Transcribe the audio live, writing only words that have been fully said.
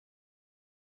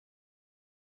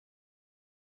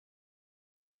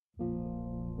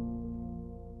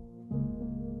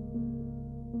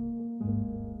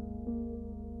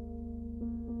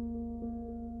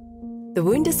The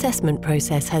wound assessment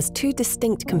process has two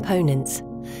distinct components: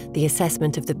 the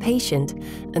assessment of the patient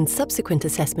and subsequent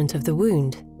assessment of the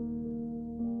wound.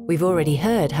 We've already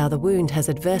heard how the wound has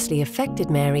adversely affected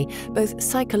Mary, both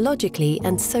psychologically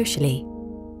and socially.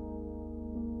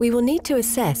 We will need to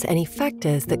assess any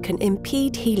factors that can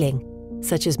impede healing,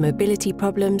 such as mobility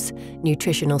problems,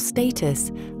 nutritional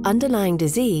status, underlying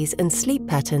disease, and sleep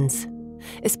patterns,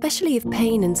 especially if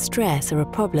pain and stress are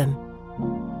a problem.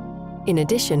 In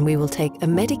addition, we will take a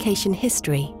medication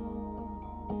history.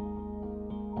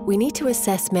 We need to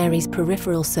assess Mary's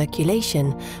peripheral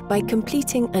circulation by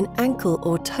completing an ankle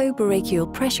or toe brachial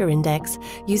pressure index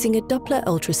using a Doppler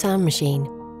ultrasound machine.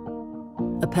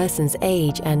 A person's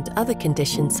age and other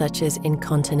conditions such as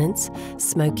incontinence,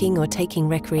 smoking, or taking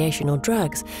recreational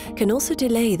drugs can also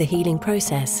delay the healing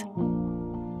process.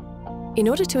 In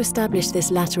order to establish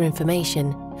this latter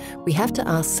information, we have to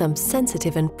ask some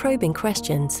sensitive and probing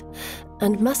questions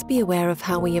and must be aware of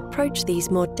how we approach these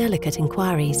more delicate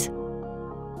inquiries.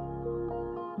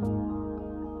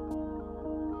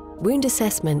 Wound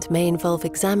assessment may involve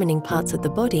examining parts of the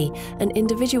body an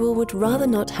individual would rather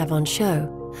not have on show,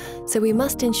 so we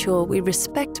must ensure we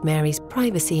respect Mary's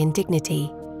privacy and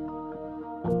dignity.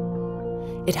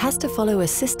 It has to follow a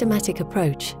systematic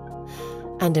approach.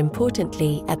 And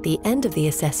importantly, at the end of the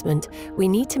assessment, we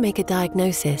need to make a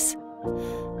diagnosis.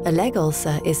 A leg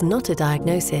ulcer is not a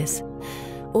diagnosis.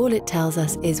 All it tells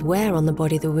us is where on the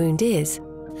body the wound is.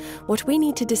 What we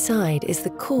need to decide is the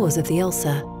cause of the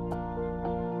ulcer.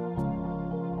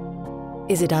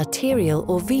 Is it arterial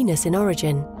or venous in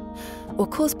origin, or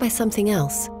caused by something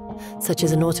else, such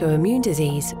as an autoimmune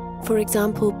disease, for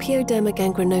example, pyoderma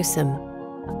gangrenosum?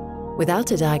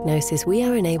 Without a diagnosis, we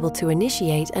are unable to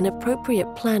initiate an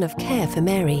appropriate plan of care for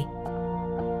Mary.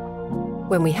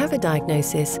 When we have a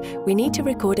diagnosis, we need to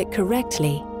record it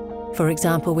correctly. For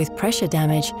example, with pressure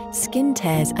damage, skin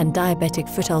tears, and diabetic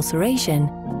foot ulceration,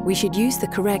 we should use the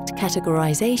correct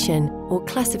categorization or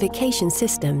classification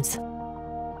systems.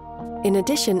 In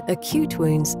addition, acute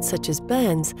wounds, such as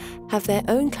burns, have their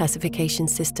own classification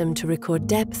system to record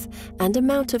depth and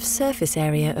amount of surface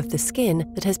area of the skin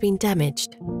that has been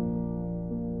damaged.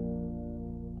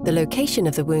 The location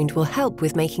of the wound will help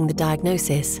with making the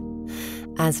diagnosis,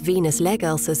 as venous leg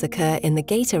ulcers occur in the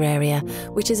gaiter area,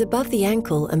 which is above the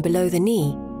ankle and below the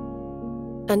knee.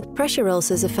 And pressure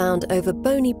ulcers are found over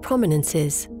bony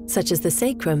prominences, such as the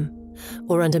sacrum,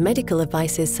 or under medical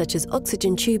devices such as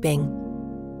oxygen tubing.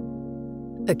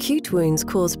 Acute wounds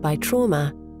caused by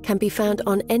trauma can be found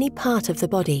on any part of the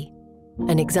body.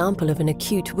 An example of an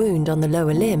acute wound on the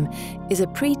lower limb is a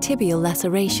pretibial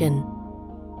laceration.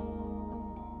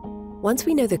 Once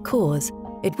we know the cause,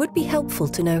 it would be helpful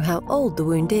to know how old the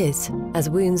wound is,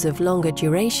 as wounds of longer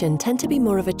duration tend to be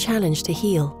more of a challenge to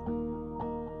heal.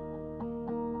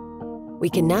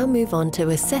 We can now move on to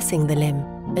assessing the limb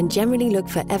and generally look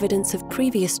for evidence of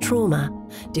previous trauma,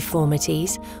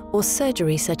 deformities, or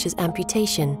surgery such as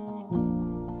amputation.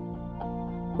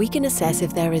 We can assess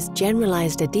if there is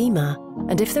generalized edema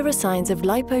and if there are signs of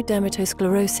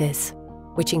lipodermatosclerosis,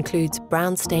 which includes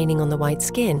brown staining on the white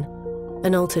skin,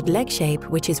 an altered leg shape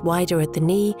which is wider at the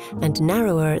knee and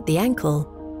narrower at the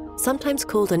ankle, sometimes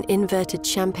called an inverted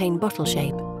champagne bottle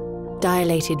shape,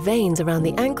 dilated veins around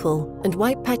the ankle, and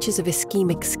white patches of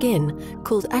ischemic skin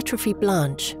called atrophy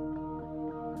blanche.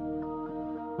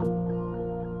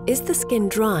 Is the skin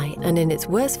dry, and in its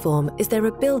worst form, is there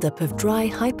a buildup of dry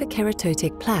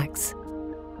hyperkeratotic plaques?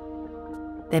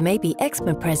 There may be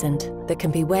eczema present that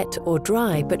can be wet or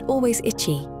dry but always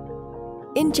itchy.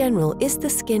 In general, is the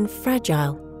skin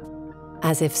fragile?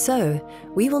 As if so,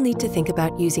 we will need to think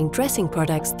about using dressing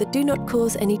products that do not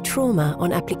cause any trauma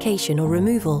on application or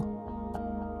removal.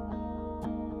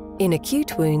 In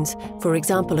acute wounds, for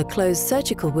example a closed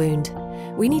surgical wound,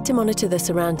 we need to monitor the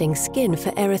surrounding skin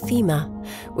for erythema,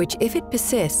 which if it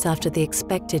persists after the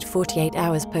expected 48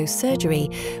 hours post-surgery,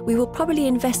 we will probably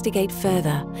investigate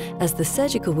further, as the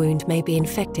surgical wound may be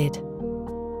infected.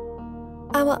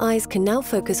 Our eyes can now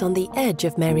focus on the edge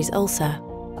of Mary's ulcer.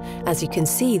 As you can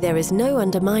see, there is no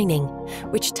undermining,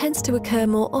 which tends to occur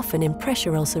more often in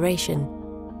pressure ulceration.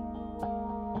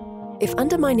 If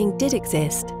undermining did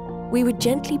exist, we would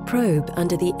gently probe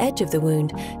under the edge of the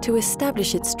wound to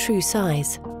establish its true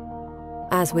size.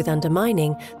 As with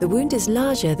undermining, the wound is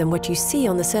larger than what you see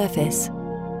on the surface.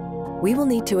 We will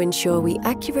need to ensure we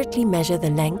accurately measure the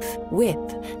length,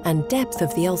 width, and depth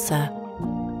of the ulcer.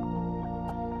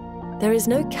 There is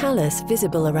no callus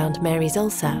visible around Mary's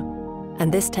ulcer,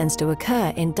 and this tends to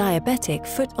occur in diabetic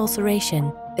foot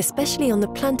ulceration. especially on the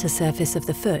plantar surface of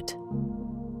the foot.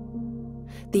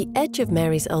 The edge of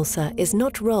Mary's ulcer is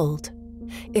not rolled.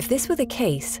 If this were the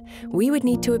case, we would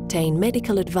need to obtain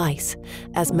medical advice,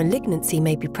 as malignancy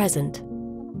may be present.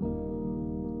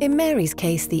 In Mary's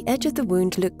case, the edge of the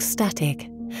wound looks static,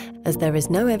 as there is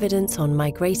no evidence on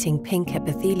migrating pink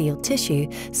epithelial tissue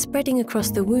spreading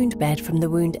across the wound bed from the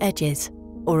wound edges,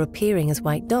 or appearing as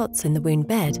white dots in the wound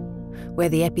bed, where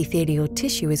the epithelial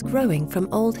tissue is growing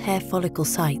from old hair follicle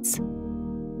sites.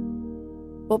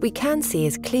 What we can see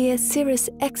is clear serous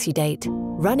exudate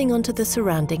running onto the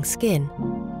surrounding skin.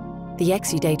 The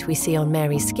exudate we see on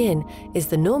Mary's skin is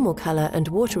the normal colour and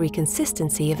watery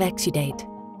consistency of exudate.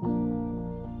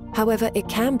 However, it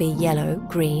can be yellow,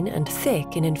 green and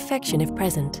thick in infection if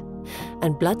present,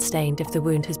 and blood-stained if the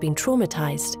wound has been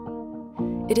traumatised.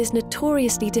 It is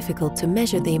notoriously difficult to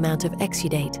measure the amount of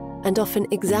exudate, and often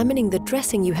examining the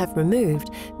dressing you have removed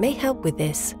may help with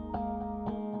this.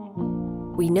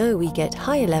 We know we get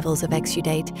higher levels of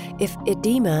exudate if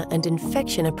edema and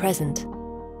infection are present.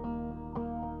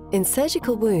 In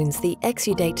surgical wounds, the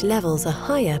exudate levels are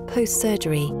higher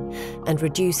post-surgery and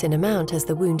reduce in amount as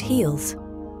the wound heals.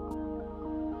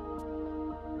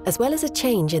 As well as a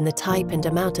change in the type and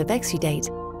amount of exudate,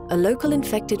 a local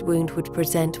infected wound would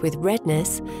present with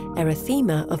redness,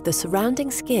 erythema of the surrounding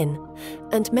skin,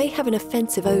 and may have an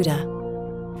offensive odour.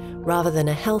 Rather than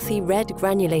a healthy red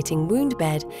granulating wound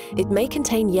bed, it may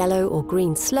contain yellow or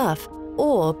green slough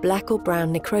or black or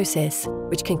brown necrosis,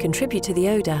 which can contribute to the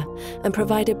odour and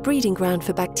provide a breeding ground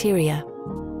for bacteria.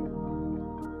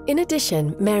 In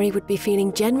addition, Mary would be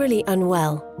feeling generally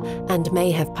unwell and may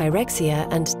have pyrexia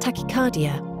and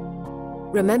tachycardia.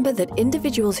 Remember that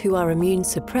individuals who are immune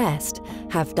suppressed,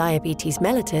 have diabetes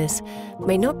mellitus,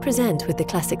 may not present with the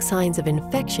classic signs of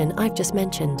infection I've just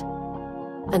mentioned.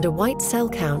 And a white cell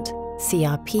count,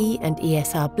 CRP and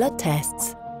ESR blood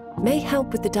tests, may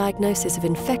help with the diagnosis of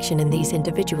infection in these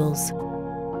individuals.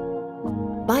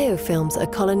 Biofilms are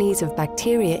colonies of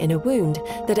bacteria in a wound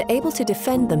that are able to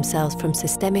defend themselves from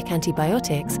systemic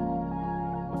antibiotics.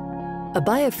 A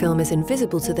biofilm is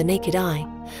invisible to the naked eye,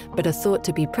 but are thought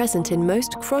to be present in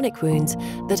most chronic wounds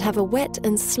that have a wet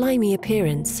and slimy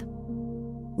appearance.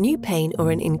 New pain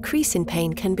or an increase in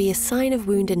pain can be a sign of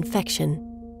wound infection.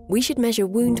 We should measure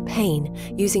wound pain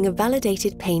using a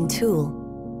validated pain tool.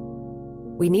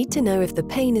 We need to know if the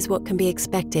pain is what can be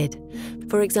expected,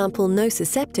 for example,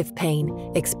 nociceptive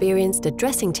pain experienced at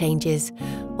dressing changes,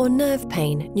 or nerve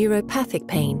pain, neuropathic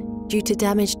pain, due to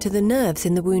damage to the nerves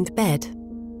in the wound bed.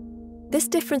 This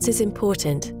difference is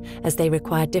important, as they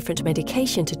require different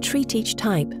medication to treat each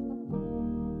type.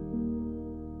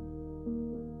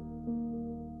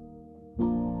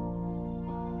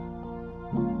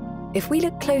 If we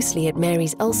look closely at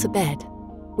Mary's ulcer bed,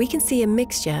 we can see a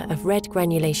mixture of red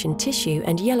granulation tissue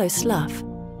and yellow slough.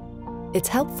 It's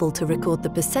helpful to record the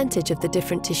percentage of the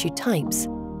different tissue types: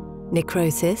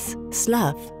 necrosis,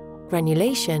 slough,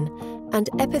 granulation, and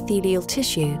epithelial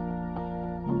tissue.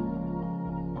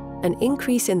 An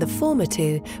increase in the former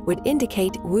two would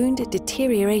indicate wound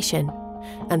deterioration,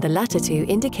 and the latter two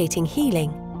indicating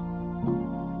healing.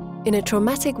 In a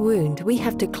traumatic wound, we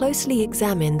have to closely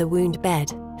examine the wound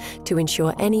bed to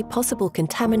ensure any possible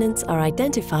contaminants are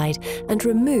identified and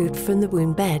removed from the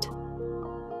wound bed.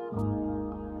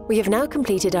 We have now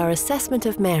completed our assessment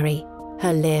of Mary,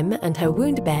 her limb and her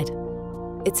wound bed.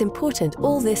 It's important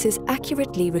all this is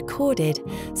accurately recorded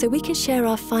so we can share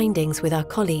our findings with our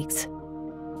colleagues.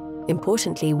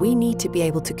 Importantly, we need to be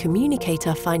able to communicate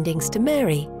our findings to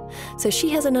Mary, so she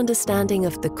has an understanding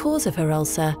of the cause of her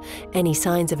ulcer, any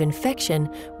signs of infection,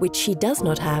 which she does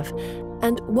not have,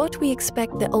 and what we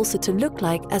expect the ulcer to look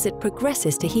like as it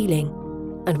progresses to healing,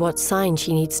 and what signs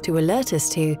she needs to alert us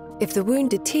to if the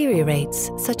wound deteriorates,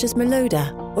 such as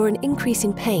malodor or an increase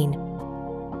in pain.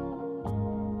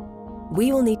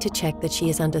 We will need to check that she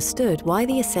has understood why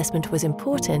the assessment was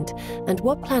important and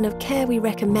what plan of care we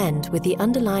recommend with the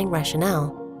underlying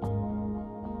rationale.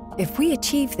 If we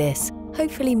achieve this,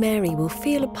 hopefully Mary will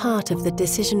feel a part of the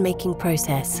decision-making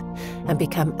process and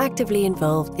become actively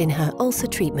involved in her ulcer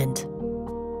treatment.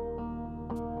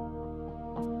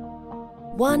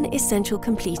 1 essential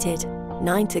completed,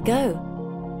 9 to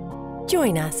go.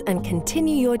 Join us and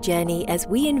continue your journey as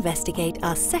we investigate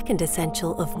our second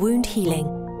essential of wound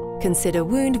healing. Consider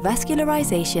wound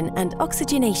vascularization and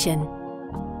oxygenation.